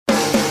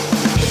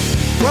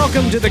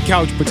Welcome to the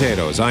Couch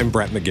Potatoes. I'm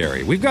Brett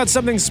McGarry. We've got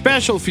something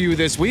special for you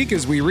this week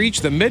as we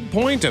reach the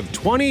midpoint of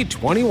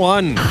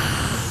 2021.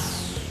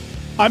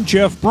 I'm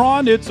Jeff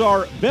Braun. It's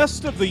our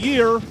best of the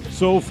year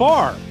so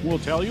far. We'll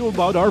tell you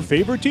about our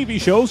favorite TV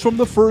shows from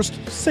the first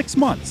 6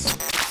 months.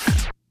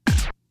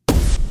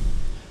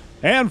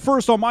 And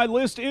first on my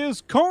list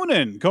is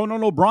Conan.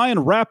 Conan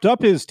O'Brien wrapped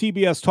up his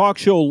TBS talk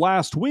show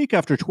last week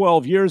after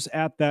 12 years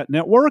at that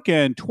network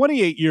and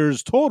 28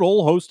 years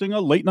total hosting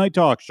a late-night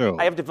talk show.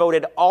 I have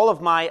devoted all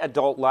of my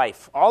adult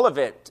life, all of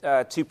it,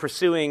 to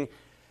pursuing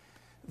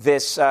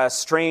this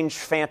strange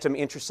phantom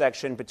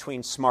intersection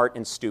between smart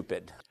and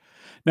stupid.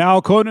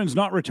 Now, Conan's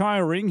not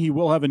retiring. He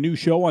will have a new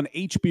show on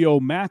HBO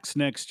Max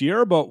next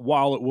year, but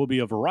while it will be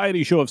a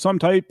variety show of some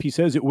type, he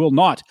says it will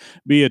not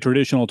be a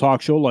traditional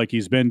talk show like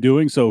he's been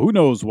doing, so who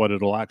knows what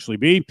it'll actually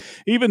be.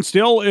 Even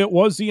still, it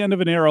was the end of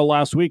an era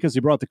last week as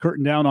he brought the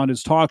curtain down on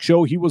his talk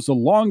show. He was the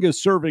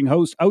longest-serving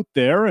host out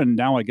there, and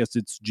now I guess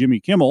it's Jimmy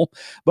Kimmel.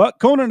 But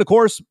Conan, of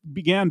course,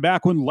 began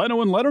back when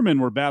Leno and Letterman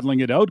were battling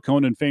it out.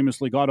 Conan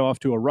famously got off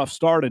to a rough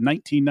start in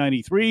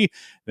 1993,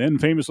 then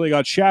famously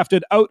got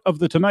shafted out of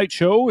The Tonight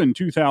Show in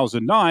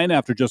 2009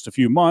 after just a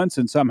few months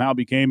and somehow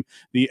became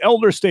the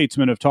elder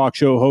statesman of talk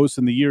show hosts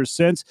in the years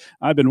since.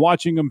 I've been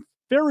watching him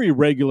very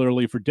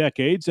regularly for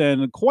decades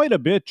and quite a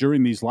bit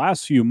during these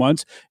last few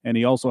months. And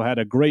he also had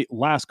a great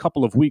last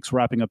couple of weeks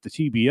wrapping up the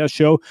TBS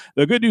show.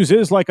 The good news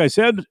is, like I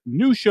said,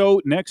 new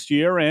show next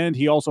year. And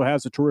he also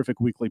has a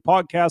terrific weekly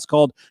podcast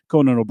called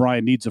Conan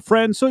O'Brien Needs a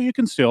Friend. So you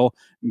can still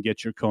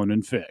get your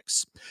Conan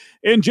fix.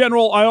 In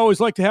general, I always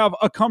like to have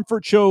a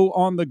comfort show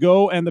on the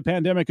go, and the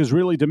pandemic has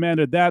really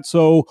demanded that.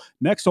 So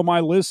next on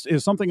my list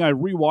is something I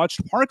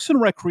rewatched, Parks and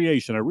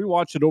Recreation. I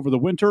rewatched it over the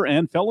winter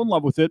and fell in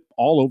love with it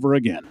all over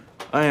again.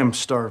 I am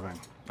starving.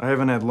 I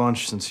haven't had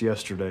lunch since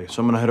yesterday,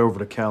 so I'm gonna head over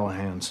to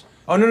Callahan's.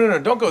 Oh, no,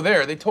 don't go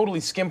there. They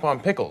totally skimp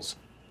on pickles.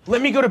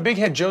 Let me go to Big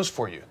Head Joe's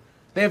for you.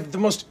 They have the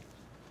most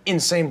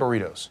insane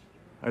burritos.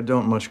 I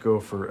don't much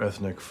go for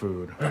ethnic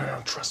food.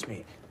 No, trust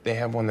me. They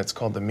have one that's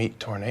called the Meat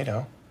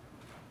Tornado.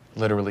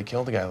 Literally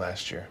killed a guy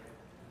last year.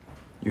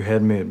 You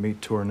had me at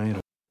Meat Tornado.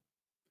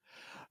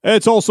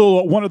 It's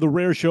also one of the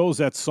rare shows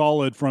that's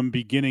solid from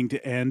beginning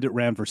to end. It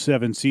ran for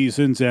 7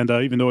 seasons, and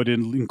even though it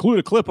didn't include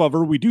a clip of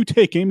her, we do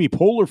take Amy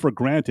Poehler for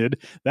granted.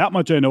 That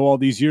much I know all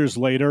these years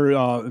later,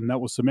 and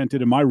that was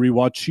cemented in my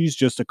rewatch. She's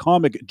just a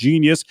comic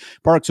genius.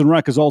 Parks and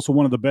Rec is also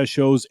one of the best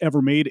shows ever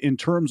made in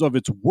terms of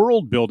its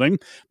world building,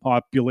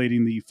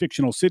 populating the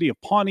fictional city of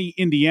Pawnee,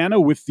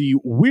 Indiana, with the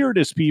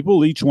weirdest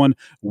people, each one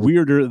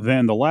weirder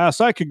than the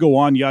last. I could go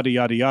on, yada,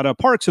 yada, yada.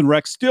 Parks and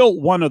Rec,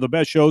 still one of the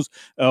best shows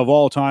of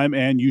all time,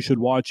 and you should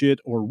watch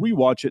it or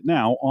rewatch it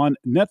now on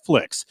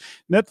Netflix.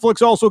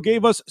 Netflix also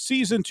gave us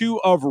season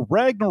 2 of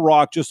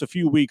Ragnarok just a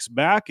few weeks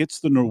back. It's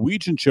the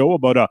Norwegian show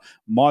about a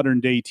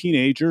modern-day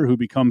teenager who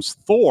becomes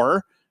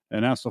Thor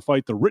and has to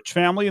fight the rich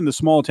family in the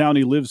small town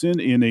he lives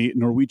in a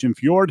Norwegian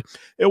fjord.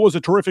 It was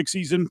a terrific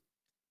season.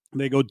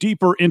 They go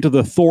deeper into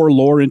the Thor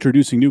lore,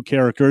 introducing new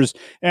characters.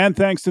 And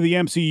thanks to the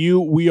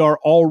MCU, we are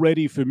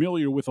already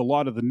familiar with a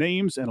lot of the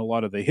names and a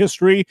lot of the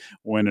history.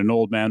 When an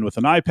old man with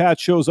an eye patch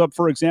shows up,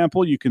 for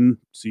example, you can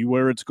see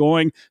where it's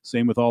going.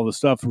 Same with all the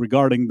stuff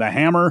regarding the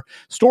hammer.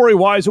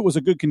 Story-wise, it was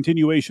a good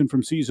continuation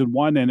from season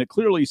 1, and it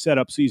clearly set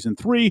up season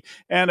 3.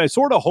 And I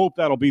sort of hope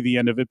that'll be the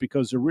end of it,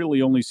 because there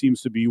really only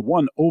seems to be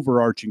one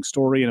overarching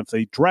story. And if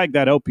they drag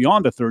that out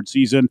beyond a 3rd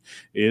season,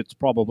 it's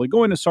probably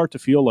going to start to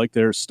feel like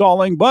they're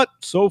stalling. But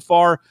so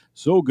far,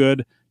 so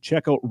good.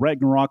 Check out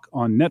Ragnarok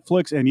on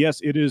Netflix. And yes,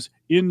 it is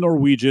in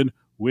Norwegian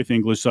with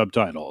English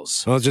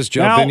subtitles. I'll just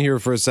jump in here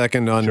for a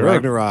second on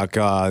Ragnarok.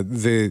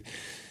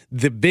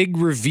 The big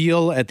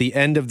reveal at the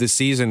end of the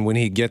season when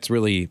he gets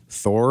really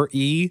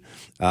Thor-y,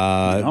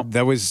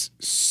 that was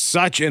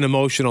such an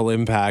emotional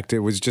impact. It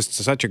was just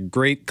such a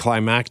great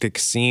climactic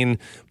scene,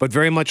 but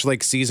very much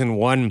like season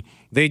 1,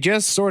 they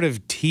just sort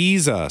of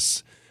tease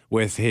us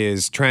with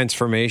his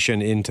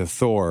transformation into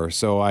Thor.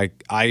 So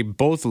I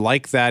both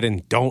like that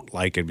and don't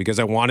like it, because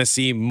I want to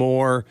see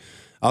more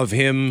of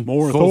him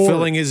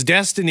fulfilling his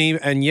destiny.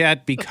 And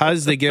yet,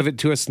 because they give it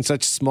to us in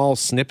such small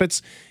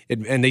snippets,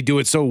 and they do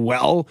it so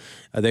well,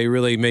 they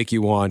really make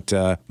you want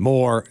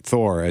more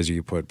Thor, as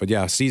you put. But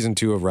yeah, season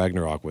 2 of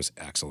Ragnarok was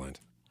excellent.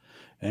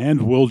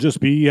 And we'll just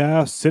be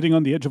sitting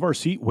on the edge of our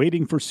seat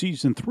waiting for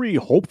season 3,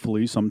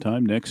 hopefully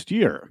sometime next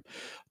year.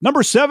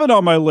 Number 7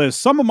 on my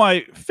list, some of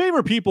my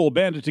favorite people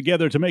banded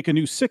together to make a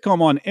new sitcom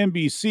on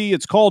NBC.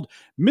 It's called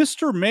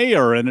Mr.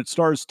 Mayor, and it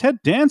stars Ted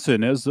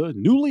Danson as the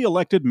newly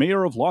elected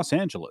mayor of Los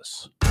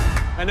Angeles.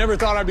 I never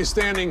thought I'd be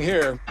standing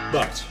here,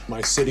 but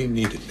my city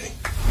needed me.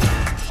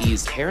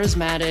 He's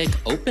charismatic,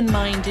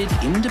 open-minded,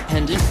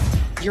 independent.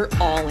 You're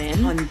all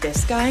in on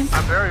this guy?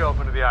 I'm very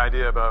open to the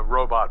idea of a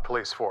robot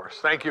police force.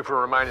 Thank you for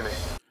reminding me.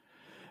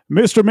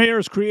 Mr. Mayor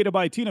is created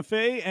by Tina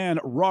Fey and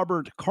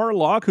Robert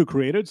Carlock, who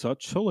created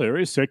such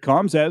hilarious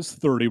sitcoms as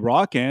 30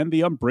 Rock and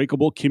The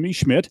Unbreakable Kimmy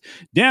Schmidt.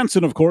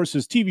 Danson, of course,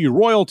 is TV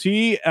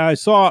royalty. I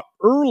saw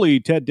early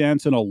Ted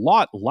Danson a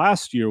lot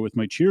last year with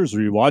my Cheers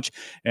rewatch,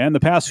 and the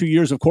past few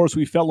years, of course,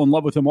 we fell in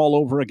love with him all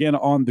over again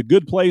on The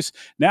Good Place.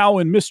 Now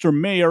in Mr.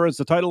 Mayor, as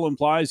the title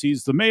implies,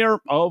 he's the mayor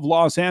of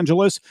Los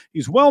Angeles.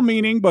 He's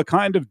well-meaning but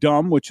kind of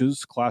dumb, which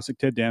is classic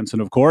Ted Danson,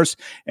 of course,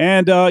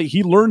 and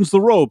he learns the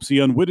ropes. He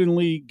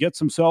unwittingly gets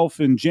himself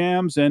in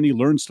jams, and he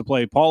learns to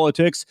play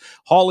politics.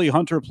 Holly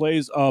Hunter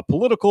plays a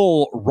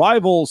political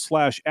rival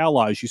 /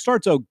 ally. She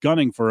starts out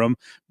gunning for him,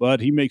 but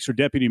he makes her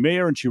deputy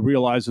mayor, and she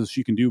realizes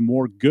she can do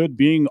more good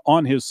being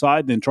on his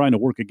side than trying to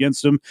work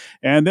against him.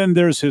 And then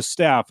there's his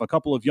staff, a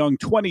couple of young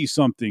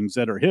 20-somethings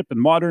that are hip and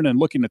modern and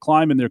looking to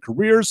climb in their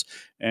careers.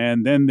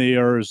 And then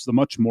there's the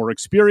much more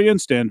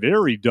experienced and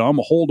very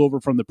dumb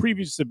holdover from the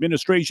previous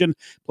administration,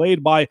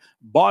 played by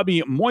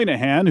Bobby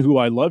Moynihan, who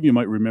I love. You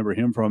might remember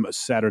him from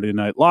Saturday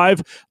Night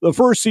Live. The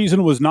first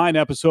season was 9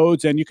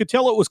 episodes, and you could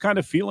tell it was kind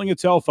of feeling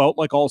itself out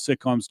like all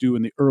sitcoms do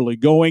in the early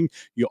going.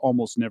 You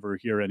almost never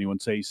hear anyone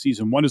say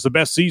season 1 is the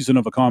best season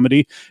of a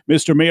comedy.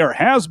 Mr. Mayor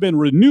has been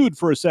renewed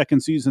for a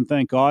second season,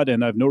 thank God,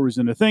 and I have no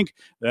reason to think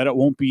that it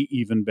won't be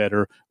even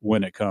better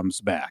when it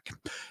comes back.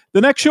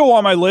 The next show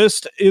on my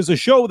list is a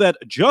show that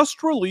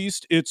just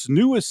released its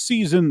newest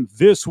season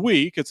this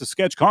week. It's a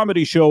sketch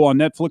comedy show on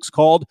Netflix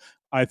called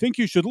I Think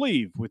You Should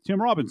Leave with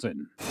Tim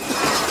Robinson.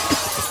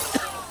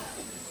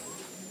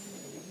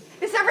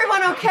 Is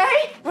everyone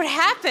okay? What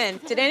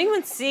happened? Did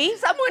anyone see?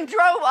 Someone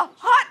drove a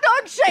hot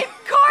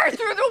dog-shaped car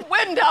through the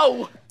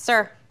window.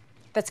 Sir,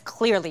 that's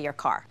clearly your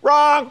car.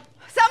 Wrong.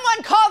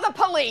 Someone call the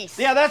police.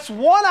 Yeah, that's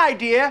one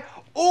idea.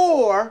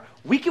 Or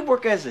we could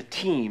work as a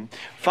team,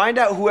 find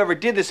out whoever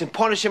did this and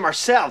punish him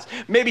ourselves.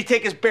 Maybe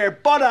take his bare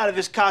butt out of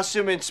his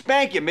costume and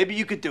spank him. Maybe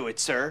you could do it,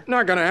 sir.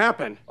 Not gonna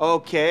happen.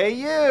 Okay,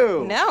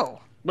 you. No.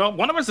 Well,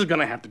 one of us is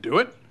gonna have to do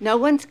it. No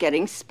one's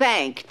getting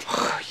spanked.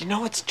 You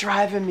know what's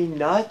driving me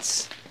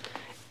nuts?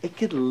 It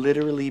could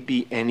literally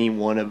be any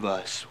one of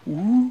us.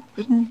 Ooh.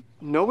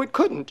 No, it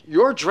couldn't.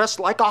 You're dressed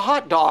like a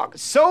hot dog.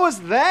 So is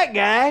that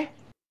guy.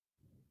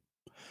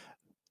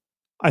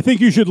 I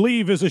Think You Should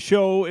Leave is a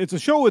show. It's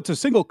a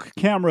single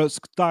camera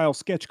style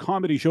sketch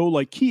comedy show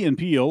like Key and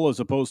Peele, as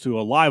opposed to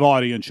a live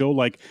audience show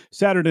like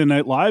Saturday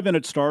Night Live. And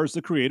it stars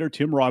the creator,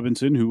 Tim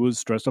Robinson, who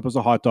was dressed up as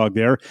a hot dog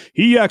there.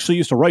 He actually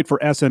used to write for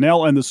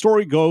SNL. And the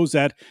story goes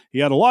that he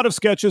had a lot of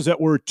sketches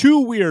that were too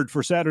weird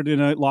for Saturday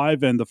Night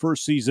Live. And the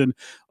first season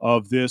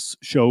of this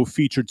show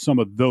featured some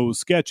of those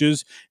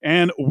sketches.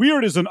 And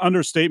weird is an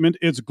understatement.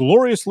 It's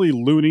gloriously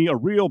loony, a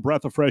real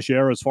breath of fresh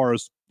air as far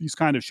as these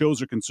kind of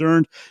shows are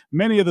concerned.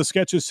 Many of the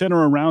sketches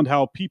center around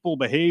how people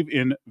behave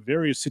in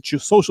various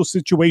social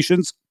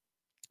situations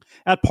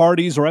at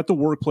parties or at the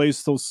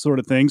workplace, those sort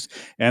of things.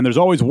 And there's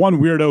always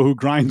one weirdo who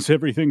grinds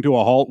everything to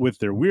a halt with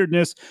their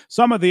weirdness.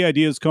 Some of the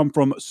ideas come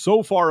from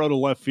so far out of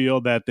left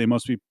field that they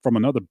must be from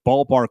another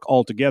ballpark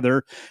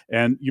altogether.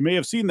 And you may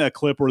have seen that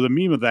clip or the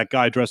meme of that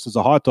guy dressed as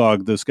a hot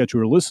dog, the sketch we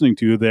were listening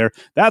to there.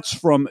 That's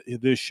from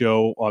this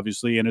show,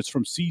 obviously, and it's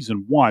from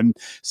season 1.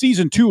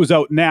 Season 2 is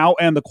out now,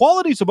 and the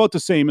quality's about the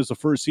same as the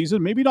first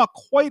season. Maybe not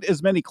quite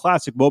as many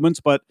classic moments,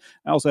 but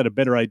I also had a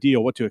better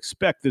idea what to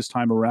expect this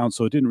time around,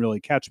 so it didn't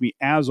really catch me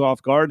as off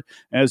guard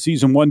as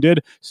season 1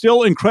 did.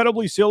 Still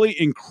incredibly silly,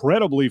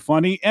 incredibly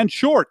funny, and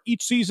short.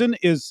 Each season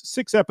is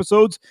 6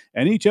 episodes,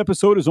 and each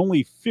episode is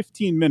only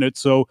 15 minutes,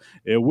 so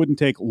it wouldn't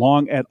take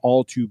long at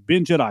all to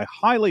binge it. I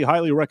highly,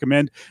 highly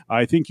recommend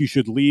I Think You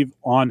Should Leave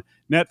on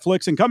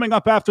Netflix. And coming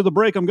up after the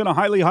break, I'm going to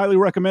highly, highly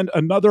recommend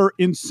another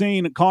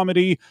insane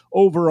comedy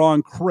over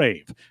on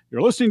Crave.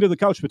 You're listening to The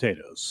Couch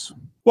Potatoes.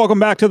 Welcome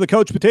back to The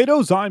Couch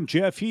Potatoes. I'm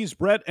Jeff, he's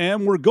Brett,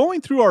 and we're going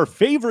through our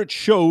favorite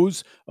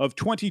shows of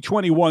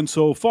 2021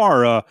 so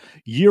far, a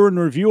year in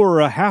review, or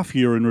a half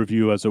year in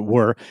review, as it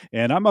were.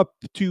 And I'm up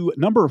to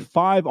number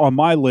 5 on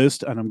my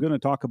list, and I'm going to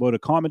talk about a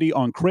comedy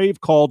on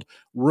Crave called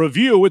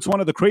Review. It's one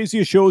of the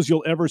craziest shows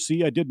you'll ever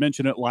see. I did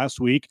mention it last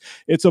week.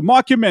 It's a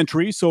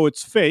mockumentary, so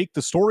it's fake.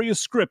 The story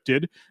is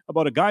scripted,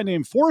 about a guy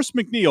named Forrest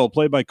McNeil,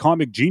 played by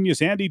comic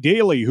genius Andy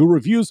Daly, who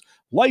reviews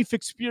life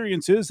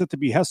experiences at the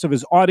behest of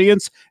his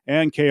audience,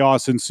 and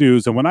chaos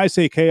ensues. And when I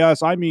say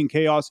chaos, I mean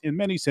chaos in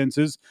many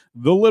senses,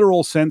 the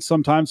literal sense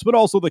sometimes, but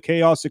also the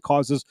chaos it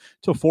causes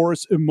to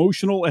Forrest's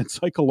emotional and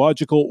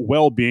psychological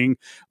well-being.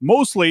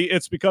 Mostly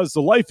it's because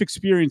the life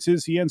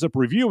experiences he ends up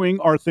reviewing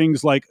are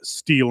things like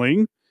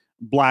stealing,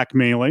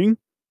 blackmailing,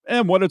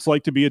 and what it's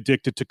like to be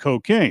addicted to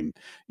cocaine.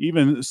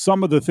 Even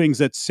some of the things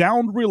that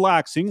sound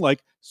relaxing,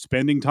 like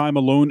spending time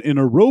alone in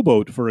a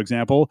rowboat, for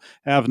example,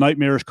 have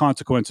nightmarish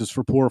consequences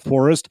for poor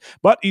Forrest.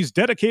 But he's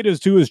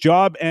dedicated to his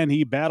job, and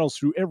he battles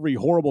through every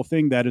horrible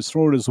thing that is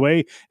thrown his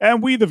way.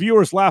 And we, the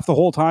viewers, laugh the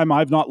whole time.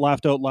 I've not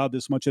laughed out loud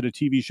this much at a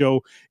TV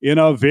show in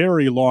a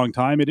very long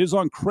time. It is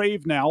on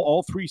Crave now,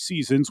 all 3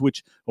 seasons,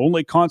 which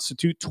only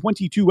constitute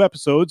 22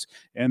 episodes,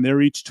 and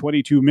they're each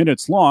 22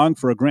 minutes long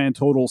for a grand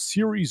total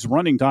series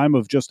running time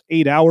of just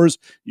 8 hours.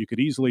 You could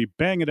easily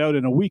bang it out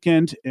in a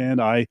weekend, and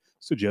I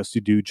suggest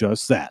you do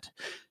just that.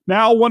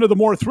 Now, one of the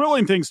more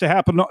thrilling things to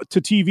happen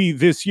to TV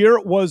this year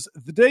was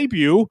the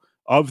debut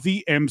of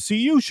the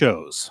MCU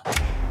shows.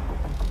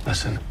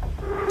 Listen,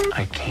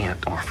 I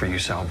can't offer you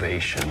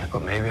salvation,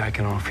 but maybe I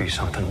can offer you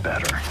something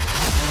better.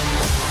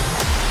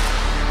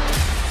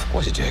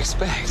 What did you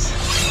expect?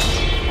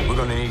 We're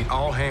gonna need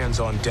all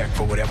hands on deck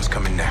for whatever's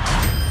coming next.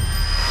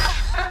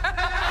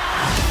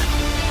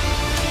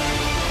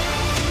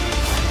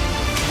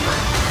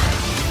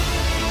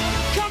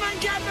 Come and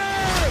get me!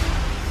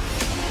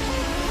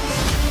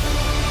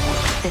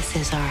 This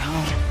is our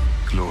home.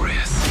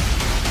 Glorious.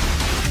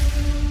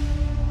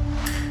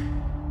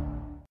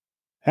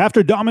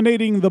 After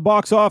dominating the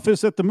box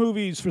office at the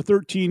movies for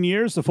 13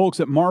 years, the folks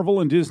at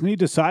Marvel and Disney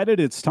decided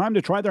it's time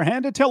to try their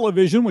hand at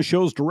television with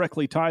shows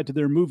directly tied to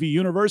their movie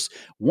universe.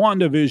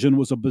 WandaVision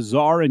was a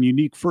bizarre and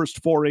unique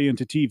first foray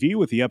into TV,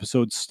 with the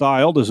episodes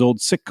styled as old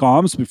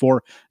sitcoms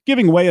before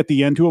giving way at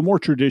the end to a more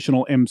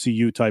traditional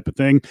MCU type of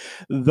thing.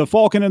 The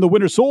Falcon and the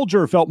Winter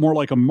Soldier felt more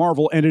like a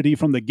Marvel entity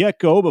from the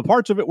get-go, but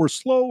parts of it were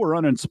slow or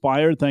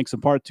uninspired, thanks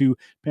in part to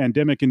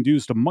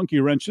pandemic-induced monkey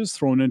wrenches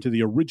thrown into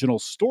the original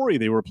story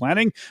they were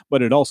planning,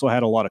 but it also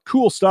had a lot of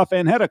cool stuff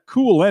and had a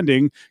cool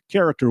ending,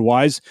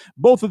 character-wise.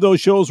 Both of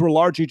those shows were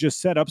largely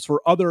just setups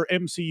for other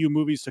MCU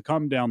movies to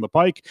come down the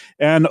pike,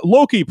 and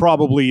Loki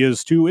probably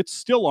is too. It's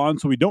still on,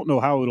 so we don't know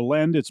how it'll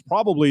end. It's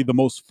probably the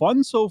most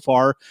fun so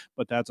far,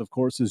 but that's, of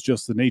course, is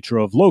just the nature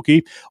of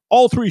Loki.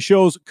 All three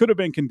shows could have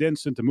been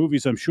condensed into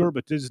movies, I'm sure,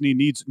 but Disney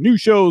needs new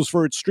shows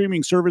for its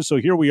streaming service, so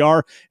here we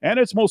are, and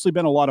it's mostly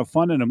been a lot of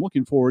fun, and I'm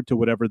looking forward to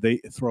whatever they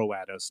throw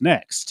at us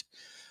next.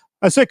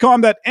 A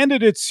sitcom that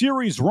ended its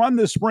series run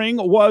this spring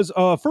was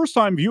a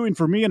first-time viewing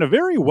for me and a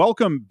very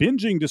welcome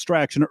binging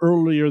distraction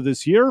earlier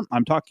this year.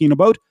 I'm talking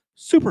about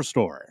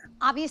Superstore.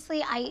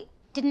 Obviously, I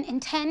didn't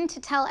intend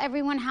to tell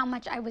everyone how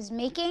much I was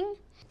making.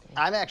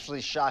 I'm actually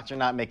shocked you're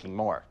not making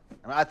more.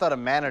 I thought a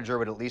manager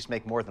would at least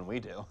make more than we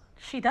do.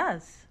 She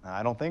does.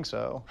 I don't think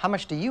so. How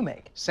much do you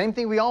make? Same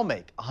thing we all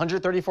make,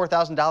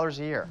 $134,000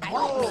 a year.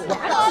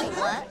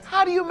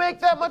 How do you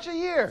make that much a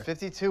year?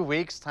 52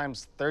 weeks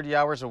times 30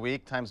 hours a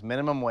week times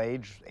minimum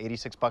wage,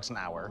 $86 an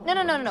hour.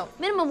 No.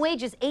 Minimum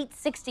wage is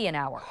 $8.60 an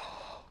hour.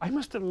 I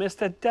must have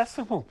missed a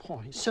decimal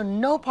point. So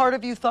no part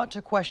of you thought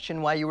to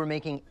question why you were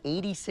making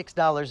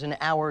 $86 an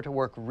hour to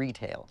work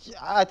retail?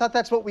 I thought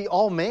that's what we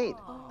all made.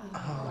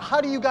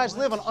 How do you guys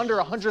live on under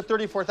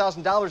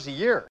 $134,000 a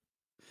year?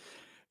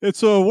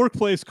 It's a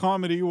workplace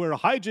comedy where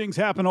hijinks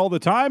happen all the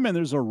time, and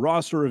there's a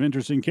roster of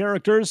interesting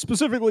characters.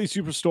 Specifically,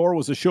 Superstore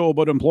was a show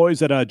about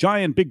employees at a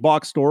giant big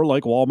box store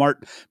like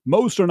Walmart.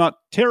 Most are not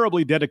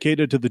terribly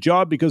dedicated to the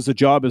job because the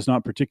job is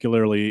not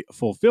particularly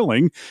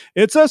fulfilling.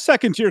 It's a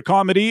second-tier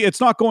comedy. It's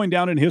not going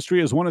down in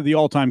history as one of the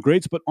all-time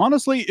greats, but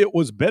honestly, it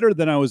was better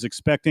than I was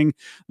expecting.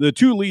 The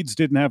two leads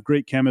didn't have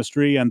great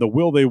chemistry, and the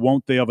will they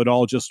won't they of it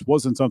all just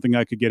wasn't something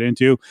I could get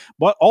into.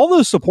 But all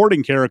the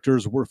supporting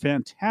characters were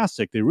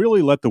fantastic. They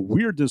really let the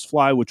weirdness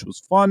fly, which was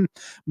fun.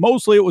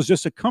 Mostly it was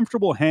just a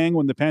comfortable hang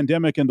when the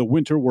pandemic and the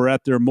winter were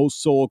at their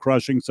most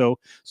soul-crushing, so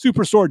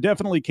Superstore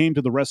definitely came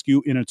to the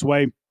rescue in its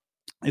way.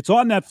 It's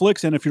on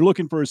Netflix, and if you're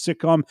looking for a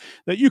sitcom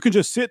that you can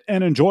just sit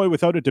and enjoy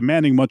without it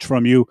demanding much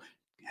from you,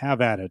 have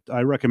at it.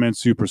 I recommend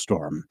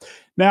Superstore.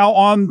 Now,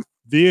 on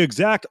the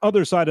exact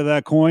other side of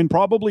that coin,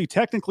 probably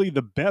technically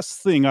the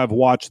best thing I've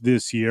watched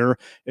this year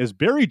is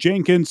Barry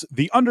Jenkins'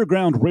 The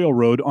Underground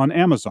Railroad on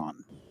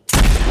Amazon.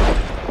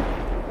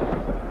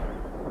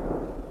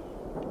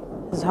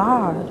 It's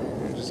hard.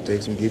 It just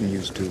takes some getting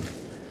used to.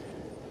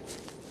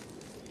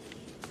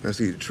 Now,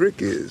 see, the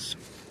trick is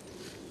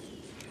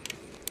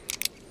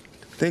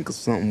think of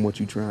something what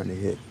you're trying to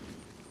hit.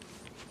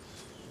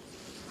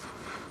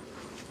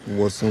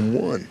 Or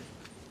someone,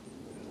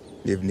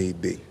 if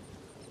need be.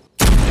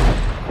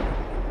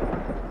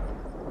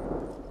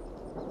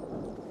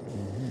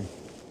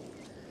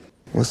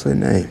 What's her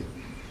name?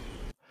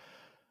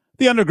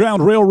 The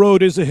Underground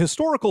Railroad is a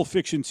historical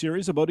fiction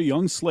series about a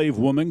young slave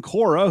woman,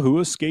 Cora, who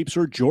escapes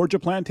her Georgia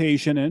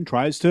plantation and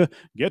tries to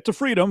get to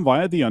freedom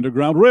via the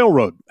Underground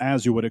Railroad.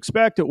 As you would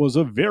expect, it was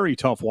a very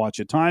tough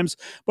watch at times,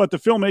 but the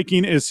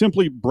filmmaking is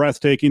simply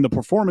breathtaking. The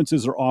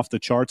performances are off the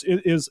charts.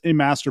 It is a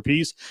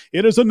masterpiece.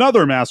 It is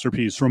another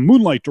masterpiece from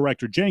Moonlight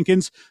director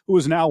Jenkins, who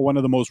is now one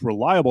of the most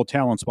reliable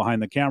talents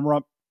behind the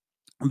camera.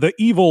 The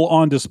evil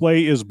on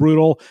display is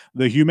brutal.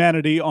 The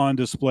humanity on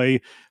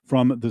display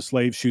from the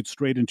slave shoots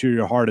straight into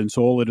your heart and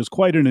soul. It is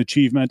quite an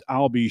achievement.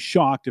 I'll be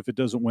shocked if it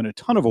doesn't win a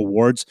ton of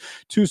awards.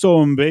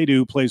 Tuso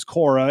Mbedu plays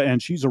Cora,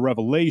 and she's a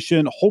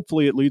revelation.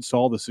 Hopefully it leads to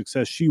all the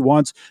success she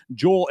wants.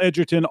 Joel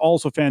Edgerton,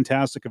 also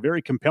fantastic. A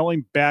very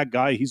compelling bad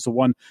guy. He's the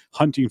one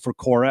hunting for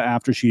Cora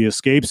after she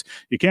escapes.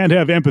 You can't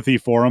have empathy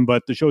for him,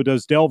 but the show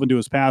does delve into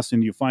his past,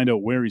 and you find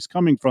out where he's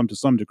coming from to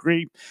some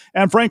degree.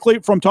 And frankly,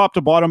 from top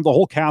to bottom, the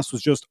whole cast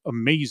was just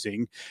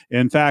amazing.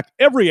 In fact,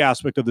 every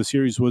aspect of the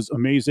series was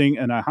amazing,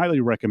 and I highly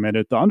recommend recommend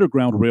it. The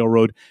Underground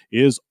Railroad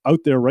is out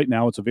there right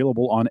now. It's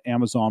available on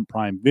Amazon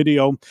Prime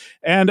Video.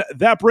 And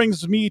that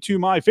brings me to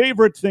my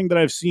favorite thing that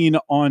I've seen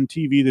on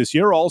TV this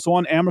year, also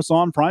on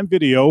Amazon Prime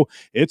Video.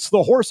 It's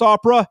the horse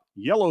opera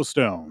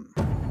Yellowstone.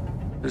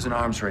 There's an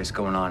arms race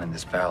going on in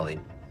this valley.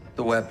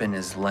 The weapon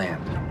is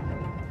land.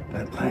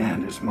 That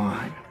land is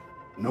mine.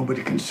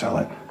 Nobody can sell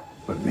it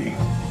but me.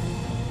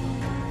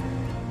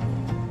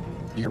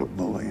 You're a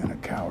bully and a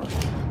coward.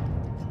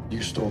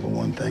 You stole the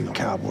one thing a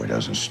cowboy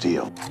doesn't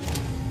steal.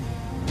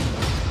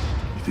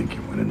 You think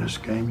you're winning this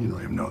game? You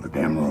don't even know the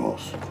damn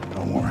rules.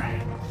 Don't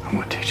worry. I'm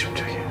gonna teach them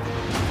to you.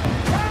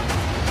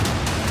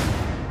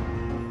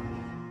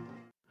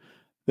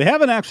 They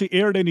haven't actually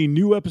aired any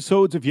new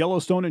episodes of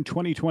Yellowstone in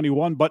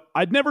 2021, but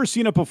I'd never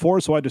seen it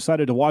before, so I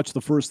decided to watch the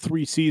first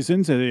 3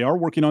 seasons, and they are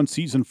working on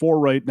season 4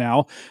 right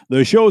now.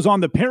 The show is on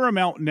the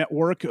Paramount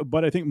Network,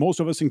 but I think most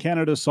of us in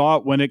Canada saw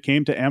it when it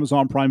came to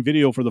Amazon Prime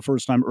Video for the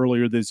first time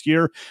earlier this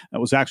year.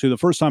 That was actually the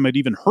first time I'd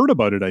even heard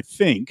about it, I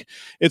think.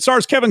 It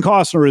stars Kevin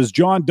Costner as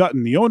John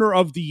Dutton, the owner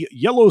of the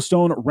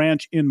Yellowstone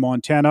Ranch in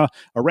Montana,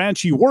 a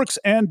ranch he works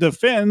and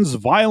defends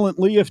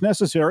violently if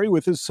necessary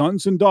with his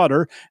sons and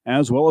daughter,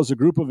 as well as a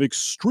group of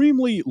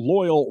extremely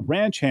loyal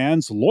ranch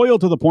hands, loyal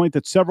to the point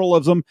that several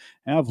of them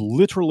have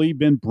literally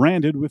been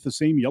branded with the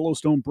same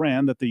Yellowstone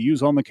brand that they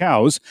use on the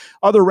cows.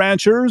 Other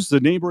ranchers, the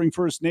neighboring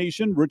First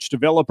Nation, rich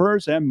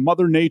developers, and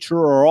Mother Nature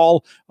are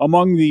all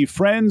among the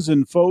friends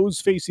and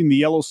foes facing the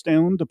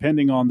Yellowstone,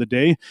 depending on the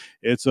day.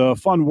 It's a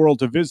fun world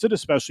to visit,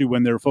 especially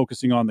when they're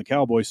focusing on the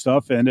cowboy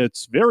stuff, and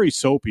it's very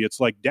soapy.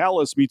 It's like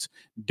Dallas meets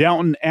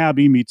Downton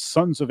Abbey meets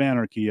Sons of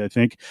Anarchy, I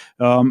think.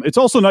 It's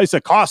also nice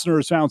that Costner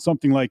has found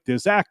something like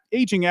this.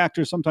 Aging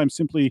actors sometimes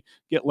simply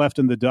get left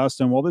in the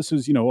dust, and while this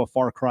is, a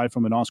far cry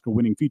from an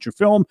Oscar-winning feature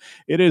film,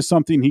 it is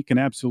something he can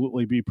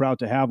absolutely be proud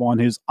to have on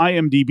his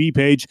IMDb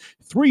page.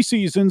 3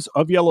 seasons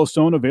of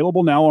Yellowstone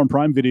available now on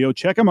Prime Video.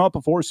 Check them out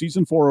before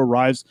season 4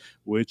 arrives,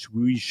 which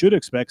we should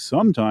expect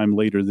sometime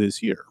later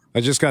this year.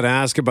 I just got to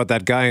ask about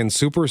that guy in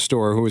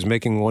Superstore who was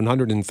making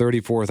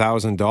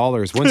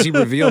 $134,000. Once he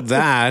revealed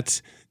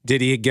that,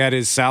 did he get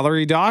his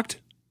salary docked?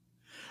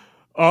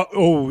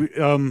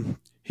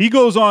 He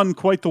goes on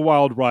quite the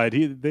wild ride.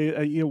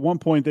 At one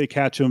point, they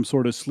catch him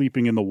sort of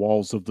sleeping in the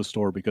walls of the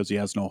store because he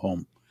has no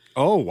home.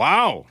 Oh,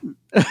 wow.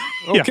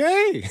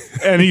 Okay.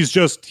 And he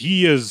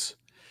is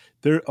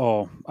there.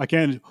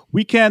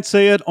 We can't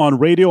say it on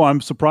radio.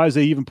 I'm surprised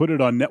they even put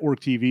it on network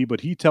TV,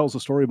 but he tells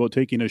a story about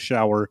taking a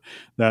shower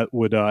that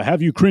would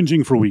have you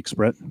cringing for weeks,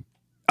 Brett.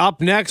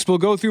 Up next, we'll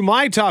go through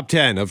my top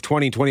 10 of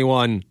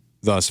 2021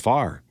 thus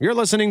far. You're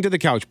listening to The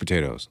Couch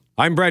Potatoes.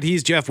 I'm Brett,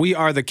 he's Jeff. We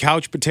are The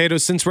Couch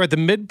Potatoes. Since we're at the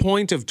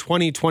midpoint of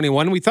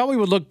 2021, we thought we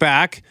would look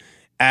back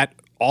at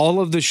all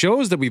of the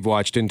shows that we've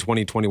watched in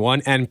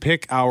 2021 and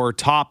pick our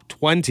top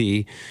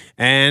 20.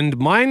 And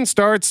mine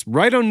starts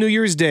right on New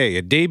Year's Day.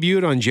 It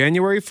debuted on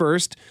January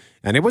 1st,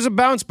 and it was a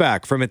bounce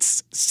back from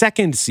its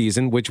second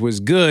season, which was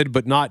good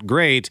but not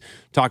great.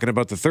 Talking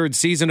about the 3rd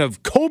season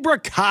of Cobra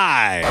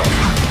Kai.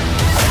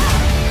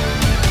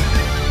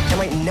 I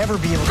might never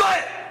be able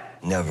to...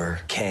 Never,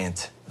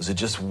 can't. Those are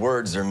just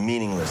words, they're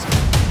meaningless.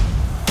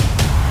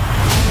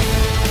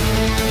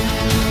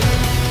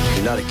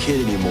 You're not a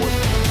kid anymore.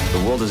 The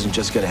world isn't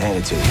just gonna hand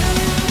it to you.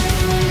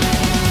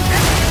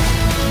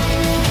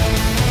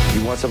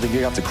 You want something, you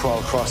have to crawl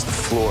across the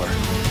floor.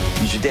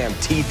 Use your damn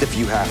teeth if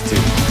you have to.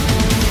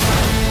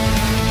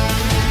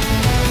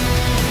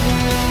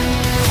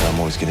 I'm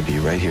always gonna be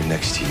right here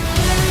next to you.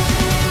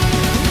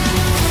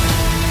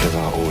 Because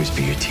I'll always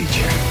be your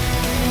teacher.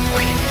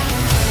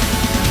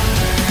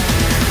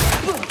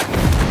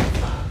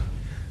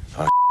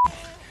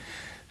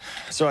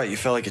 It's all right, you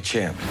felt like a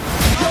champ.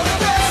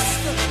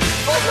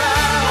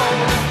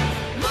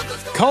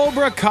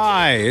 Cobra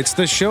Kai. It's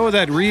the show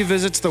that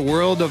revisits the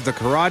world of the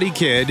Karate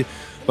Kid,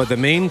 but the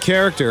main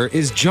character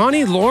is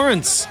Johnny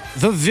Lawrence,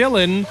 the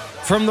villain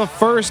from the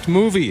first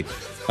movie.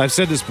 I've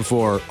said this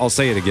before, I'll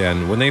say it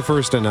again. When they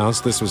first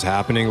announced this was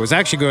happening, it was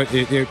actually good.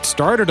 It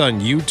started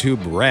on YouTube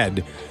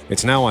Red.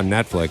 It's now on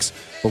Netflix.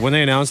 But when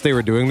they announced they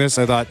were doing this,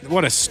 I thought,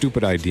 what a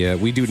stupid idea.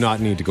 We do not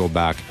need to go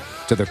back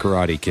to the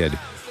Karate Kid.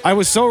 I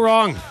was so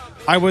wrong.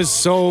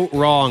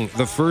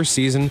 The first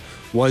season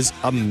was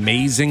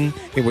amazing.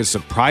 It was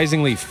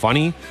surprisingly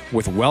funny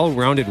with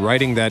well-rounded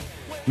writing that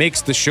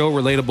makes the show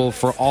relatable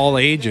for all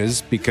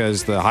ages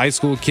because the high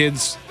school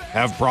kids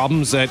have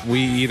problems that we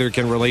either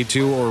can relate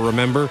to or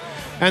remember,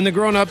 and the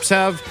grown-ups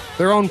have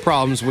their own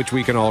problems which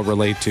we can all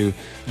relate to.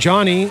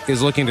 Johnny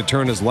is looking to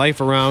turn his life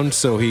around,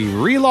 so he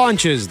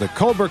relaunches the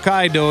Cobra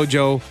Kai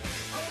Dojo,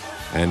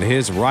 and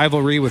his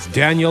rivalry with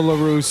Daniel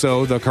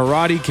LaRusso, the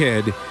Karate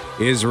Kid,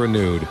 is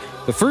renewed.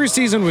 The first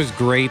season was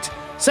great.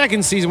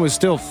 Second season was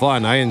still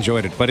fun. I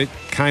enjoyed it, but it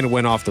kind of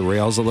went off the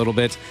rails a little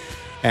bit.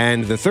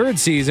 And the 3rd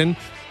season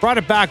brought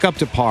it back up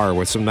to par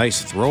with some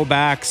nice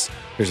throwbacks.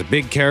 There's a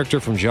big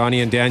character from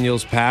Johnny and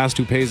Daniel's past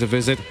who pays a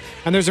visit.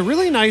 And there's a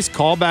really nice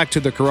callback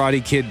to the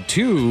Karate Kid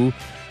 2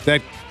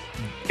 that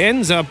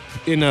ends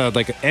in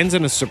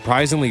a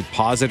surprisingly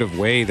positive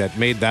way that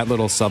made that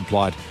little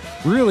subplot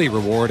really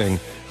rewarding.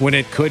 when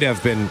it could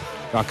have been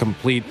a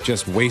complete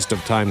just waste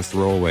of time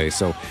throwaway.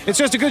 So it's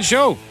just a good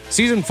show.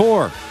 Season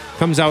 4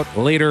 comes out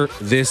later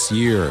this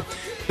year.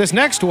 This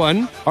next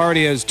one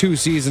already has 2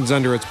 seasons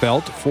under its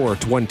belt for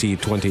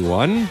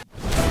 2021.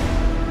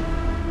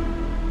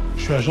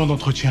 Je suis agent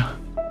d'entretien.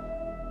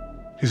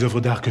 Les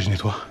œuvres d'art que je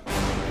nettoie.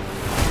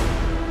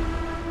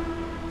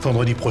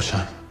 Vendredi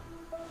prochain,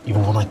 ils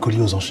vont vendre un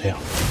colis aux enchères.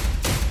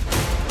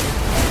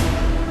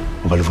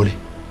 On va le voler.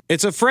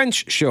 It's a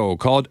French show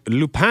called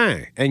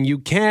Lupin, and you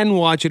can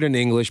watch it in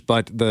English,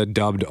 but the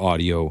dubbed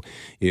audio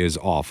is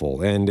awful.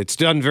 And it's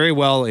done very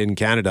well in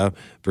Canada,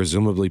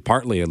 presumably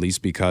partly at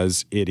least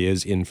because it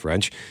is in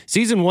French.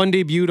 Season 1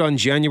 debuted on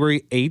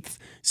January 8th,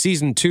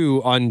 Season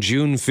 2 on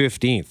June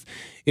 15th.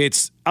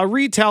 It's a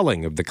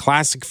retelling of the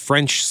classic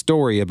French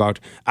story about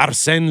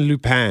Arsène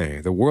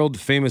Lupin, the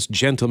world-famous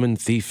gentleman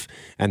thief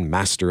and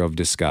master of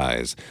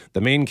disguise.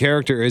 The main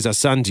character is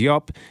Assane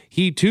Diop.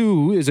 He,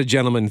 too, is a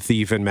gentleman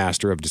thief and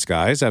master of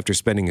disguise after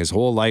spending his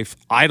whole life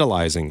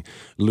idolizing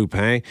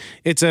Lupin.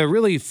 It's a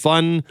really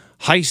fun,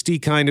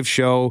 heisty kind of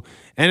show,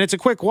 and it's a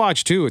quick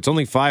watch, too. It's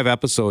only 5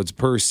 episodes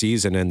per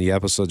season, and the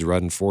episodes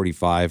run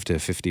 45 to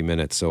 50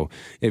 minutes. So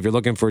if you're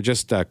looking for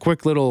just a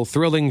quick little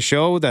thrilling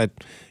show that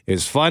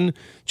is fun,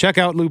 check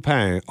out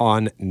Lupin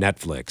on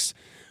Netflix.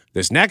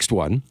 This next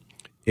one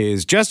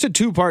is just a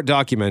 2-part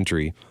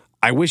documentary.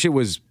 I wish it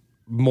was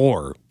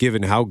more,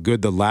 given how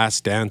good The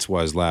Last Dance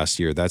was last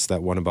year. That's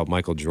that one about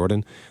Michael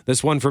Jordan.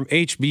 This one from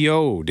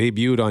HBO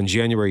debuted on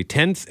January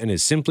 10th and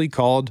is simply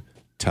called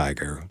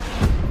Tiger.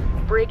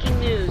 Breaking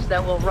news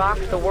that will rock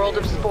the world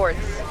of sports.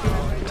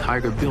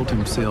 Tiger built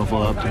himself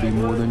up to be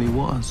more than he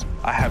was.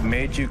 I have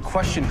made you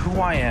question who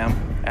I am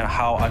and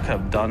how I could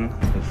have done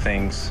the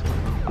things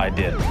I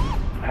did.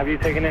 Have you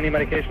taken any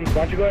medications?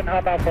 Why don't you go ahead and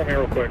hop out for me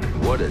real quick?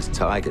 What has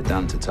Tiger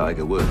done to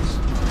Tiger Woods?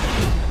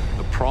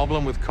 The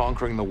problem with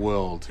conquering the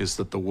world is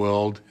that the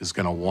world is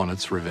going to want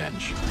its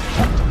revenge.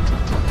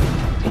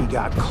 He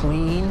got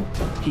clean,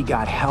 he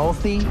got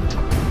healthy,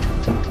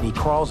 and he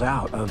crawls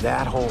out of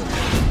that hole.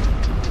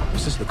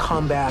 This is the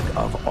comeback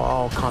of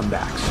all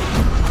comebacks.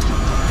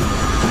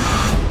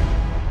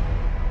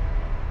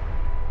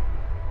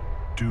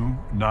 Do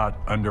not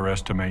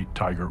underestimate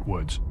Tiger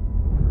Woods.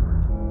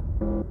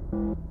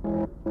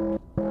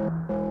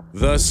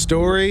 The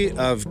story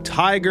of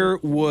Tiger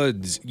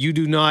Woods. You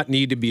do not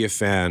need to be a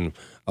fan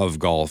of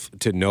golf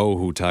to know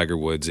who Tiger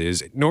Woods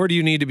is, nor do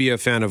you need to be a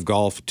fan of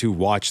golf to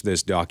watch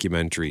this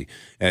documentary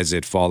as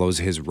it follows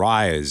his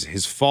rise,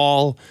 his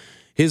fall,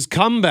 his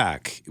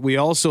comeback. We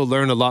also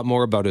learn a lot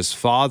more about his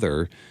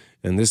father,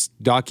 and this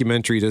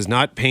documentary does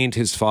not paint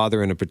his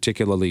father in a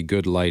particularly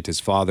good light. His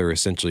father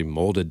essentially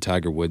molded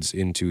Tiger Woods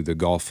into the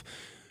golf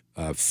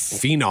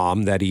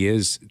phenom that he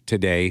is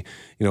today.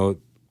 You know,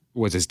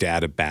 was his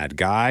dad a bad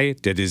guy?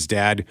 Did his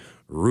dad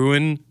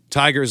ruin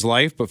Tiger's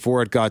life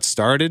before it got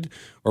started?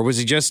 Or was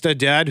he just a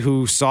dad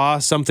who saw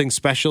something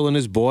special in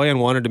his boy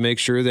and wanted to make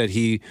sure that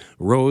he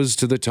rose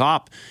to the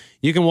top?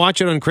 You can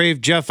watch it on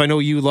Crave. Jeff, I know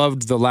you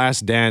loved The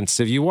Last Dance.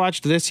 Have you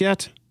watched this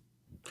yet?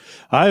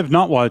 I have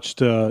not watched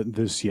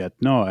this yet.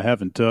 No, I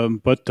haven't.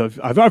 But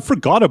I've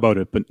forgot about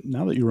it. But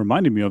now that you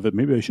reminded me of it,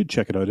 maybe I should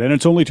check it out. And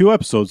it's only 2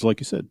 episodes, like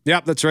you said.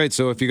 Yeah, that's right.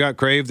 So if you got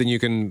Crave, then you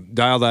can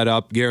dial that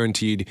up.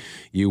 Guaranteed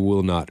you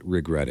will not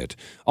regret it.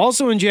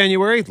 Also in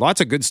January, lots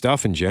of good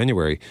stuff in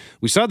January.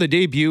 We saw the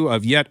debut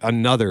of yet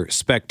another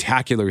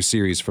spectacular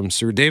series from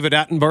Sir David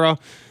Attenborough,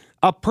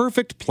 A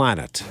Perfect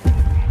Planet.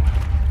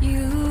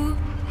 You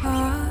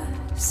are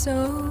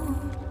so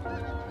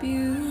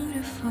beautiful.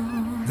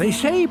 They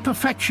say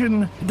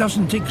perfection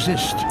doesn't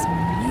exist.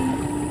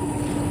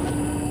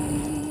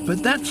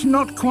 But that's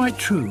not quite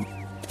true.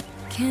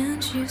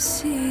 Can't you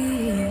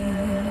see?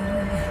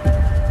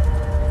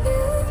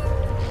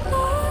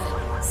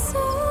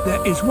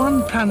 There is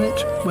one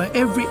planet where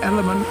every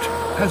element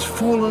has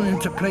fallen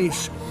into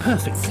place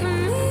perfectly.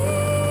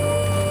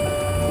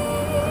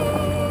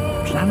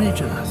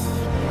 Planet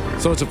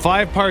Earth. So it's a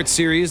 5-part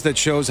series that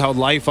shows how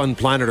life on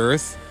planet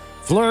Earth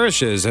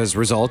flourishes as a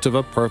result of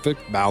a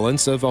perfect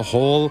balance of a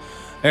whole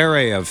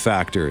array of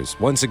factors.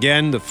 Once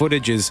again, the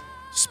footage is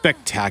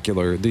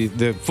spectacular.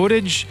 The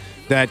footage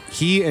that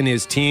he and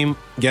his team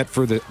get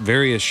for the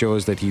various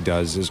shows that he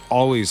does is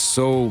always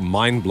so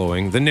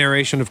mind-blowing. The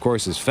narration, of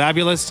course, is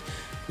fabulous.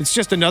 It's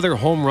just another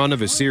home run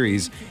of a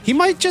series. He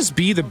might just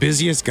be the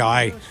busiest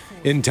guy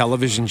in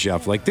television,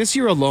 Jeff. Like this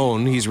year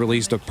alone, he's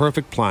released A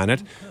Perfect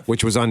Planet,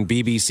 which was on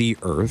BBC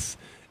Earth.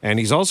 And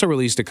he's also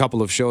released a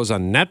couple of shows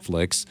on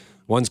Netflix.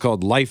 One's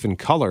called Life in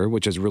Color,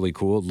 which is really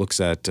cool. It looks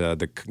at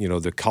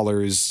the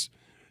colors,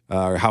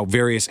 how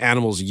various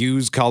animals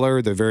use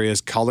color, the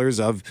various colors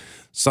of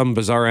some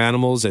bizarre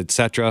animals,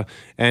 etc.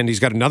 And he's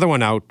got another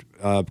one out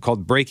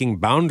called Breaking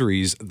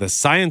Boundaries, The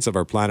Science of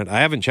Our Planet. I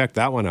haven't checked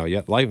that one out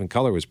yet. Life in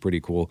Color was pretty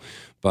cool.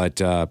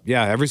 But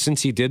yeah, ever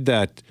since he did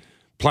that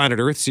Planet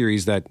Earth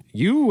series that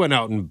you went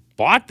out and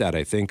bought that,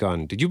 I think,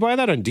 on... Did you buy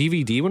that on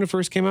DVD when it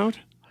first came out?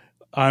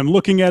 I'm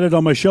looking at it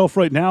on my shelf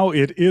right now.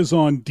 It is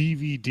on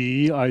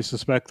DVD. I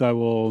suspect I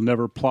will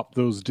never plop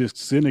those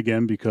discs in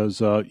again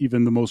because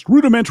even the most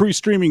rudimentary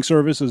streaming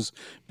service is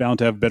bound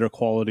to have better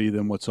quality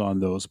than what's on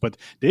those. But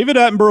David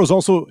Attenborough is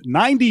also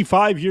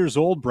 95 years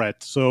old,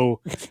 Brett. So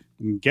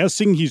I'm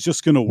guessing he's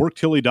just going to work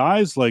till he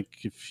dies.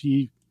 Like if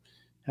he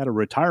had a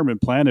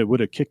retirement plan, it would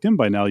have kicked in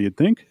by now, you'd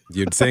think.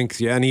 You'd think,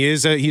 yeah. And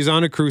he's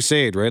on a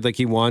crusade, right? Like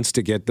he wants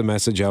to get the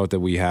message out that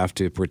we have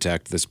to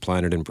protect this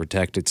planet and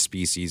protect its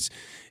species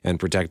and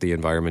protect the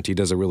environment. He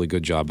does a really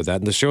good job of that.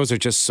 And the shows are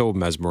just so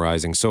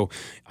mesmerizing. So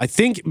I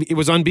think it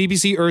was on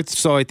BBC Earth,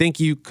 so I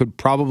think you could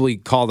probably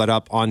call that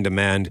up on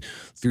demand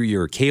through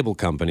your cable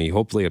company.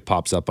 Hopefully it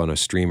pops up on a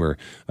streamer.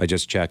 I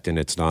just checked and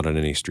it's not on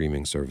any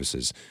streaming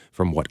services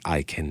from what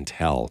I can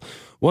tell.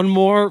 One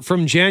more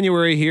from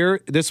January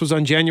here. This was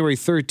on January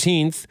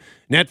 13th.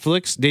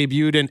 Netflix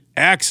debuted an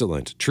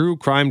excellent true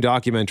crime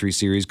documentary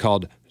series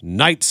called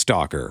Night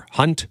Stalker: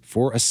 Hunt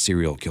for a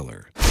Serial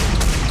Killer.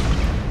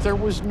 There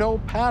was no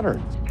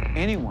pattern.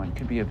 Anyone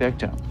could be a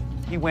victim.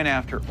 He went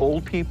after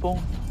old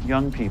people,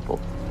 young people,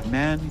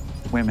 men,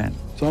 women.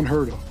 It's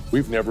unheard of.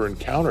 We've never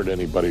encountered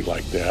anybody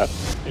like that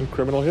in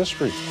criminal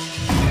history.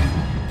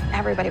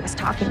 Everybody was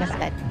talking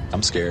about it.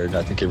 I'm scared.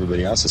 I think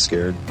everybody else is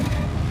scared.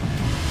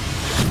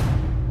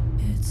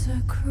 It's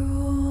a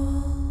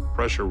cruel,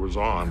 Pressure was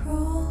on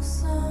cruel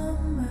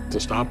summer. to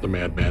stop the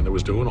madman that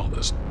was doing all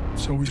this.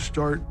 So we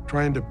start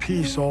trying to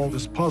piece all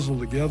this puzzle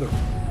together.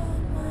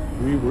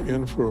 We were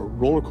in for a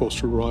roller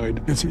coaster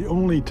ride. It's the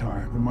only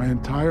time in my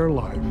entire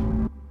life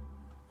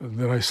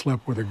that I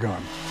slept with a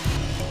gun.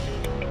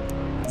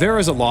 There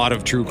is a lot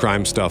of true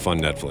crime stuff on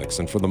Netflix,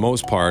 and for the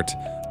most part,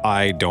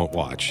 I don't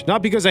watch.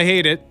 Not because I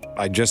hate it,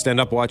 I just end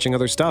up watching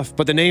other stuff.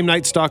 But the name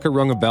Night Stalker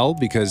rung a bell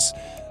because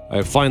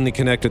I finally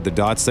connected the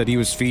dots that he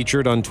was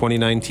featured on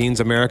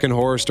 2019's American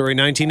Horror Story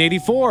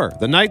 1984.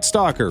 The Night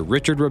Stalker,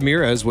 Richard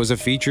Ramirez, was a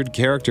featured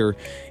character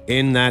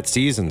in that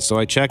season. So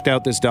I checked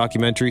out this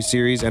documentary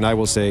series, and I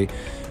will say,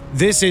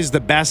 this is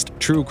the best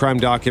true crime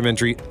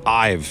documentary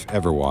I've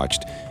ever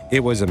watched.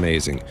 It was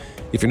amazing.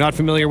 If you're not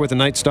familiar with The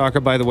Night Stalker,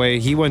 by the way,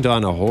 he went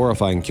on a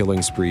horrifying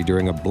killing spree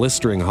during a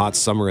blistering hot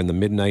summer in the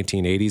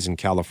mid-1980s in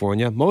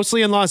California,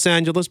 mostly in Los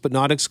Angeles, but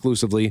not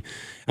exclusively.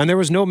 And there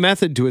was no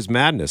method to his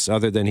madness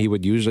other than he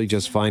would usually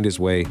just find his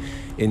way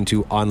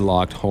into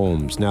unlocked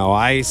homes. Now,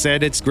 I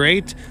said it's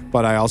great,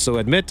 but I also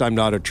admit I'm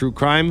not a true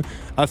crime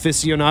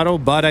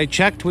aficionado, but I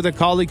checked with a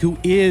colleague who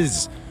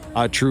is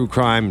a true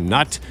crime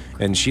nut,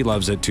 and she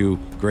loves it too.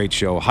 Great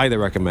show, highly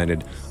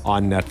recommended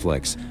on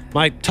Netflix.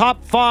 My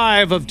top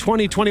 5 of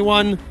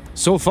 2021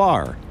 so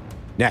far.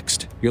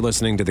 Next, you're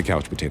listening to The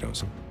Couch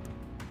Potatoes.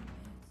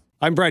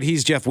 I'm Brett,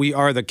 he's Jeff. We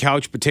are The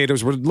Couch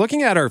Potatoes. We're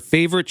looking at our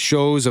favorite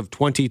shows of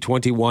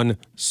 2021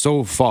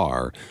 so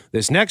far.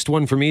 This next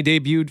one for me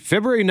debuted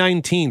February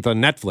 19th on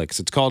Netflix.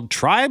 It's called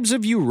Tribes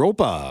of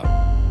Europa.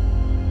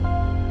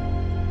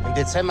 Im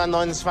Dezember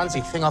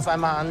 29 fing auf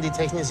einmal an, die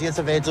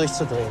technisierte Welt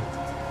durchzudrehen.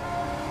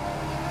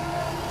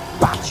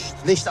 Batsch,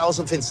 Licht aus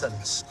und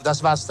Finsternis.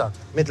 Das war's dann,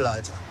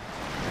 Mittelalter.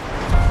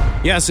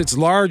 Yes, it's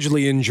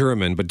largely in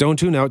German, but don't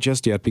tune out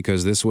just yet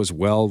because this was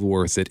well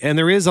worth it. And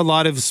there is a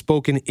lot of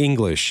spoken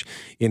English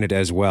in it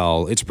as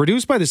well. It's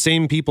produced by the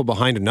same people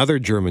behind another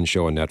German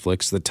show on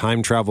Netflix, the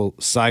time travel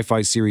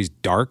sci-fi series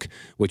Dark,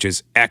 which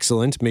is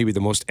excellent, maybe the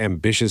most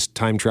ambitious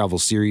time travel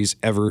series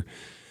ever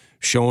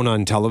shown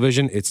on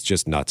television. It's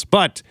just nuts.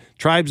 But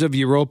Tribes of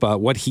Europa,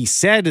 what he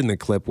said in the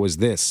clip was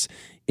this.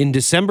 In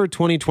December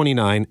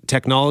 2029,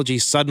 technology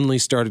suddenly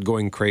started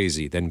going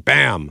crazy. Then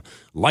bam,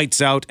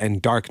 lights out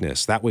and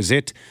darkness. That was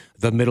it,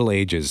 the Middle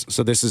Ages.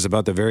 So this is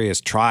about the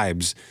various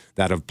tribes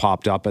that have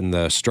popped up and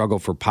the struggle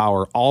for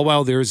power, all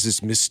while there's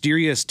this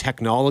mysterious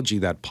technology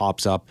that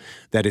pops up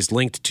that is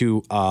linked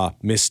to a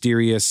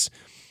mysterious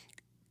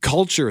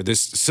culture, this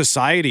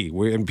society,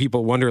 and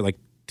people wonder, like,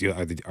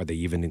 are they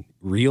even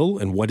real?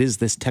 And what is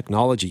this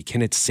technology?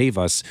 Can it save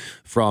us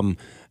from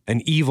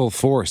an evil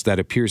force that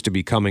appears to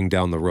be coming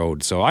down the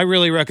road? So I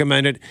really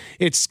recommend it.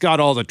 It's got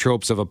all the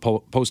tropes of a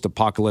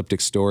post-apocalyptic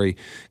story,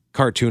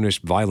 cartoonish,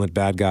 violent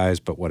bad guys,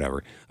 but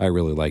whatever. I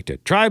really liked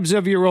it. Tribes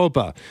of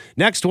Europa.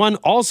 Next one,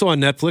 also on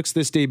Netflix.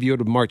 This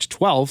debuted March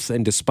 12th,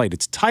 and despite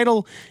its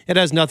title, it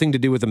has nothing to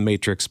do with The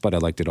Matrix, but I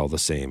liked it all the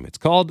same. It's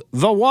called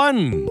The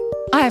One.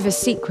 I have a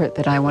secret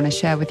that I want to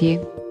share with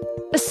you.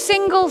 A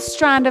single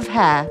strand of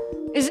hair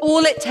is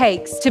all it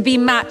takes to be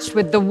matched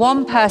with the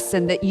one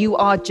person that you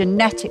are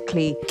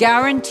genetically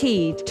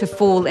guaranteed to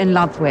fall in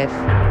love with.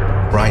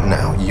 Right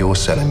now, you're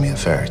selling me a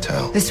fairy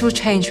tale. This will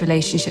change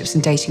relationships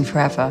and dating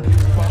forever.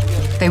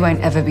 They won't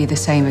ever be the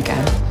same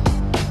again.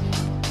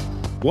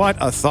 What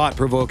a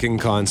thought-provoking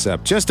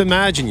concept. Just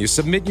imagine you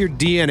submit your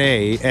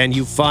DNA and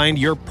you find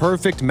your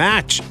perfect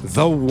match.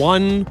 The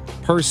one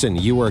person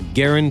you are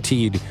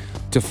guaranteed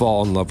to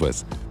fall in love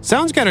with.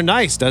 Sounds kind of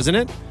nice, doesn't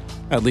it?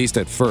 At least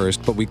at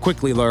first, but we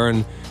quickly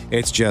learn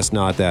it's just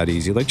not that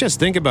easy. Like, just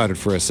think about it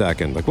for a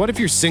second. Like, what if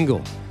you're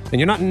single and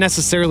you're not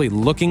necessarily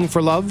looking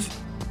for love?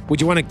 Would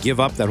you want to give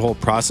up that whole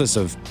process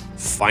of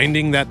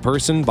finding that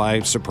person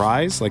by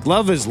surprise. Like,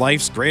 love is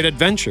life's great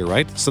adventure,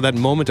 right? So that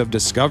moment of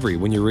discovery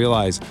when you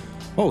realize,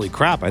 holy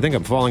crap, I think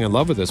I'm falling in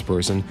love with this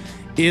person,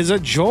 is a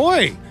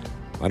joy.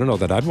 I don't know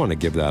that I'd want to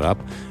give that up.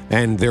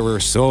 And there were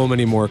so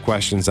many more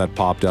questions that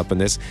popped up in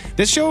this.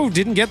 This show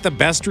didn't get the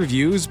best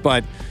reviews,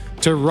 but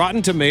to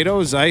Rotten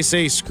Tomatoes, I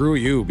say screw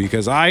you,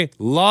 because I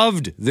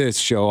loved this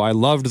show. I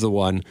loved the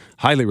one.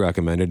 Highly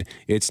recommended.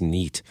 It's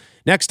neat.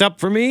 Next up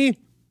for me,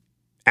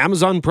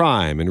 Amazon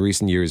Prime in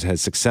recent years has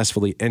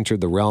successfully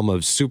entered the realm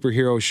of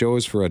superhero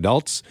shows for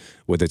adults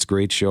with its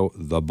great show,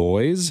 The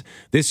Boys.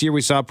 This year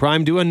we saw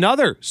Prime do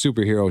another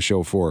superhero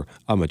show for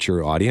a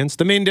mature audience.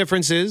 The main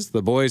difference is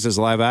The Boys is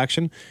live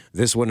action.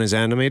 This one is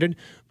animated,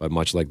 but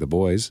much like The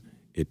Boys,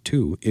 it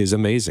too is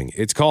amazing.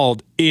 It's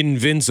called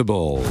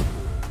Invincible.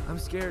 I'm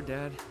scared,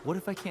 Dad. What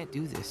if I can't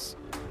do this?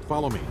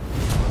 Follow me.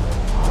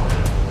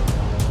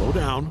 Slow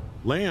down.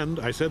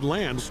 Land. I said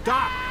land.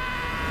 Stop!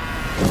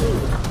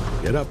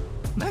 Get up.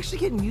 I'm actually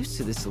getting used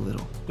to this a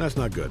little. That's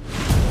not good.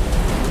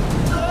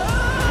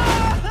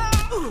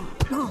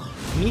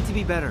 You need to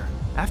be better.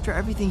 After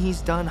everything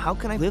he's done, how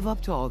can I live up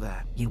to all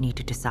that? You need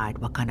to decide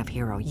what kind of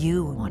hero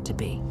you want to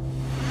be.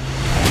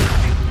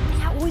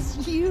 That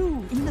was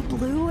you! In the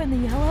blue and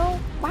the yellow?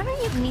 Why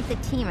don't you meet the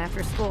team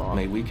after school?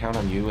 May we count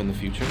on you in the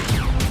future?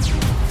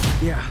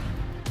 Yeah,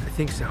 I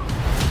think so.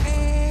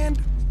 And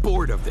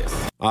bored of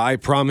this. I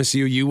promise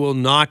you, you will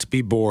not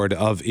be bored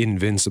of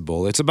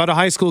Invincible. It's about a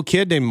high school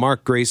kid named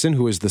Mark Grayson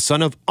who is the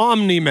son of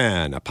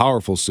Omni-Man, a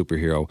powerful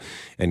superhero,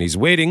 and he's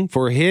waiting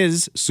for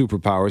his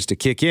superpowers to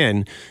kick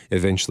in.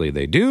 Eventually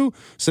they do,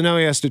 so now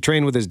he has to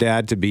train with his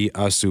dad to be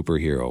a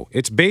superhero.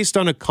 It's based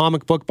on a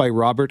comic book by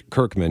Robert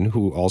Kirkman,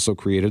 who also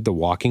created The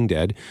Walking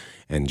Dead,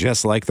 and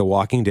just like The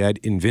Walking Dead,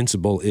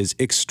 Invincible is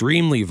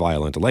extremely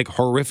violent, like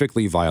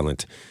horrifically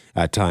violent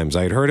at times.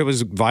 I had heard it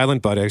was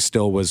violent, but I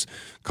still was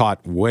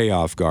caught way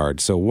off guard.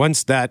 So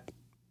once I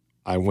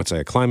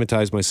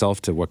acclimatized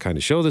myself to what kind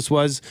of show this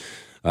was,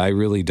 I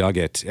really dug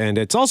it. And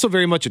it's also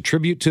very much a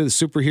tribute to the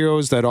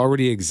superheroes that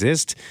already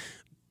exist.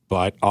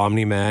 But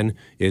Omni-Man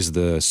is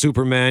the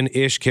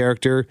Superman-ish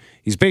character.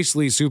 He's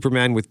basically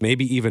Superman with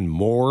maybe even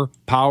more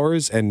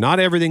powers, and not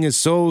everything is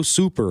so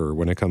super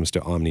when it comes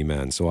to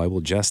Omni-Man. So I will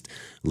just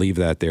leave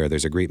that there.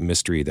 There's a great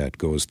mystery that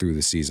goes through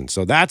the season.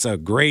 So that's a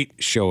great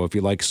show if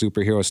you like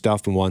superhero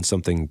stuff and want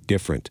something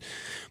different.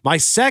 My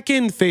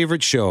second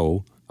favorite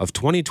show of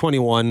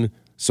 2021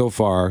 so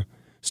far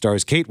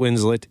stars Kate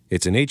Winslet.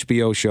 It's an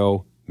HBO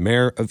show,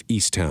 Mare of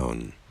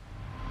Easttown.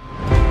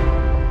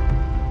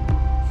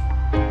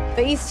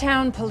 The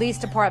Easttown Police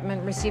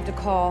Department received a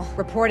call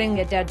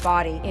reporting a dead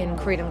body in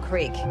Creedham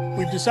Creek.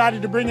 We've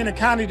decided to bring in a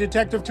county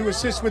detective to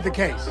assist with the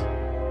case.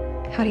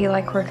 How do you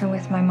like working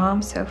with my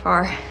mom so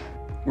far?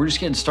 We're just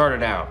getting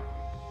started out.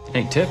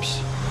 Any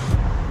tips?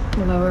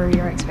 Lower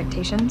your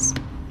expectations?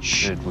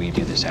 Should we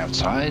do this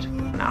outside?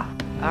 No.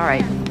 All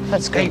right,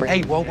 let's go.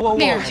 Hey, whoa.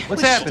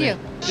 What's happening?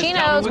 She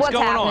knows what's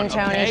happening,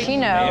 Tony. Okay? She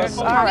knows.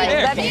 All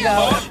right, let's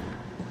go.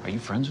 Are you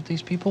friends with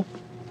these people?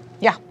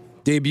 Yeah.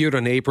 Debuted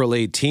on April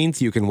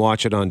 18th. You can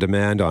watch it on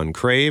demand on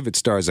Crave. It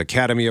stars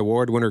Academy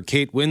Award winner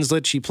Kate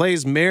Winslet. She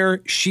plays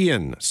Mare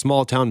Sheehan,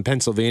 small-town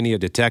Pennsylvania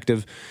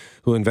detective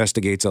who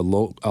investigates a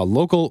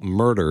local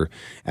murder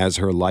as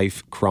her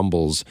life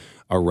crumbles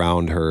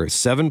around her.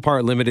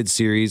 7-part limited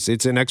series.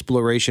 It's an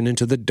exploration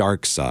into the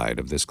dark side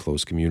of this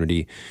close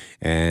community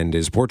and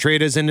is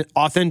portrayed as an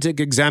authentic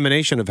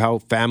examination of how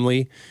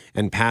family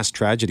and past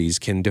tragedies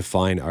can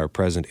define our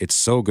present. It's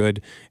so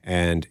good,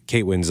 and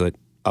Kate Winslet,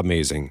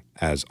 amazing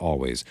as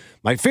always.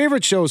 My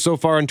favorite show so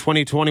far in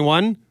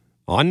 2021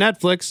 on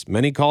Netflix.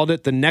 Many called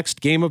it the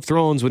next Game of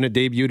Thrones when it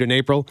debuted in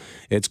April.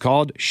 It's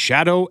called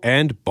Shadow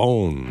and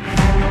Bone.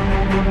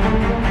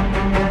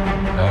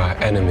 Our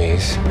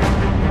enemies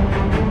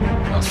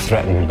are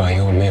threatened by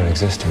your mere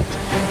existence.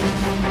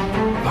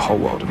 The whole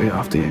world will be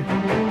after you.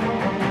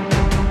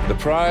 The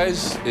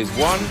prize is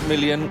 1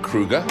 million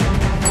Kruger.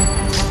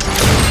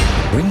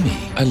 Bring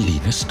me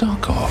Alina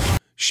Starkov.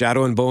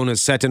 Shadow and Bone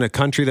is set in a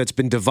country that's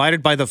been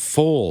divided by the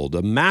Fold,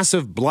 a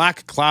massive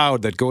black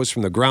cloud that goes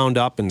from the ground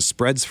up and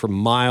spreads for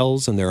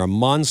miles, and there are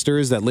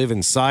monsters that live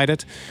inside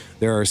it.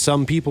 There are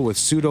some people with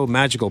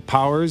pseudo-magical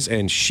powers,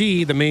 and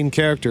she, the main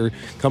character,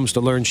 comes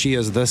to learn she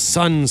is the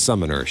Sun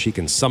Summoner. She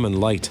can summon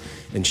light,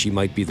 and she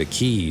might be the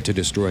key to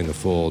destroying the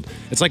Fold.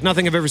 It's like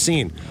nothing I've ever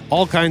seen.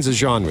 All kinds of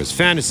genres,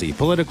 fantasy,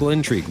 political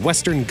intrigue,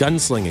 Western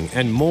gunslinging,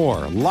 and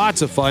more.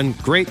 Lots of fun,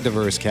 great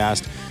diverse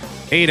cast.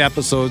 8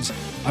 episodes.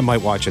 I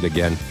might watch it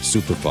again.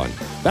 Super fun.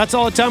 That's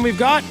all the time we've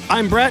got.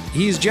 I'm Brett.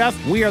 He's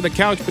Jeff. We are the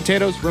Couch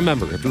Potatoes.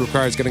 Remember, if it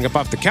requires getting up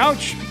off the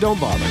couch, don't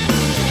bother.